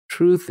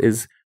Truth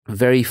is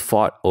very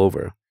fought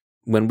over.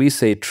 When we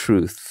say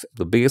truth,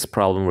 the biggest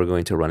problem we're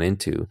going to run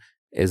into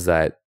is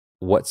that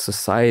what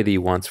society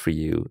wants for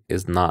you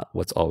is not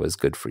what's always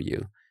good for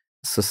you.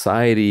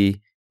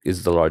 Society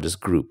is the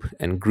largest group,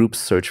 and groups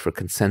search for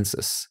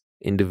consensus.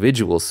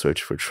 Individuals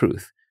search for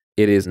truth.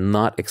 It is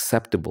not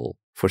acceptable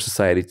for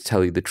society to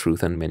tell you the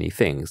truth on many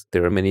things.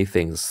 There are many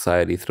things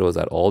society throws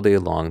out all day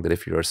long that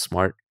if you're a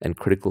smart and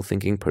critical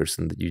thinking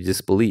person that you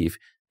disbelieve,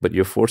 but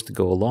you're forced to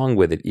go along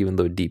with it even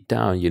though deep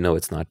down you know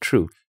it's not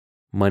true.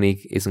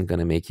 Money isn't going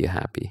to make you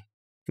happy.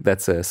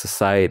 That's a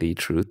society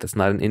truth. That's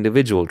not an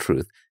individual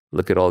truth.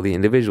 Look at all the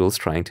individuals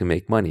trying to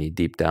make money.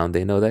 Deep down,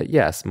 they know that,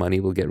 yes, money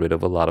will get rid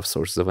of a lot of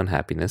sources of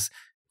unhappiness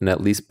and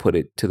at least put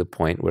it to the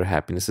point where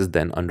happiness is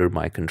then under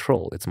my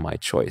control. It's my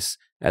choice,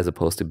 as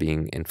opposed to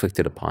being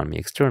inflicted upon me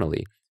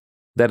externally.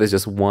 That is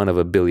just one of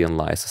a billion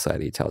lies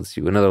society tells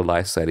you. Another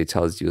lie society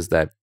tells you is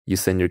that you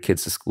send your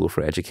kids to school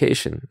for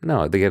education.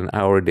 No, they get an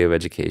hour a day of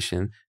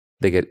education.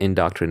 They get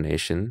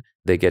indoctrination.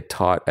 They get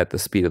taught at the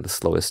speed of the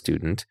slowest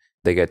student.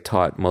 They get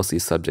taught mostly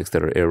subjects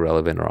that are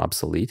irrelevant or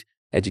obsolete.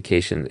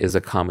 Education is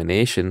a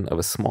combination of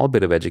a small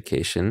bit of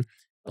education,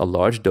 a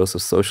large dose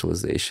of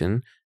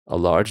socialization, a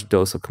large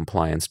dose of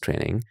compliance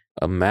training,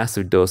 a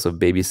massive dose of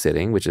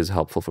babysitting, which is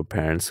helpful for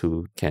parents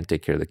who can't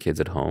take care of the kids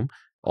at home.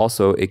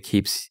 Also, it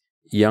keeps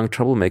young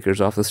troublemakers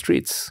off the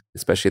streets,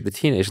 especially at the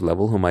teenage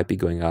level, who might be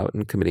going out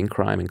and committing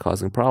crime and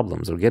causing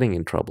problems or getting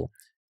in trouble.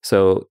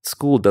 So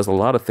school does a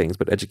lot of things,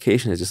 but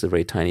education is just a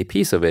very tiny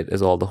piece of it,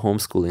 as all the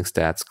homeschooling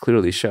stats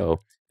clearly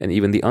show, and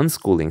even the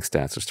unschooling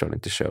stats are starting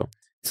to show.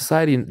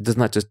 Society does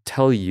not just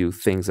tell you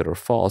things that are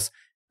false,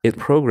 it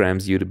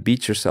programs you to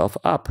beat yourself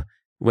up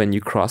when you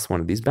cross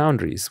one of these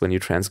boundaries, when you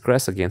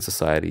transgress against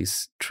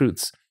society's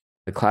truths.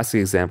 A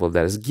classic example of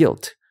that is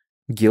guilt.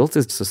 Guilt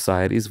is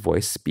society's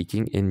voice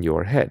speaking in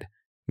your head.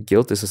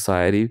 Guilt is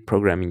society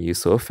programming you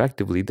so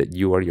effectively that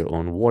you are your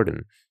own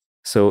warden.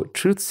 So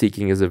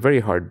truth-seeking is a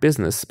very hard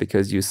business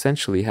because you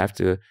essentially have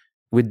to,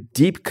 with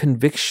deep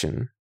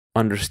conviction,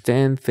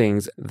 understand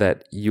things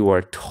that you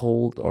are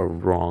told are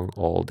wrong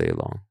all day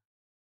long.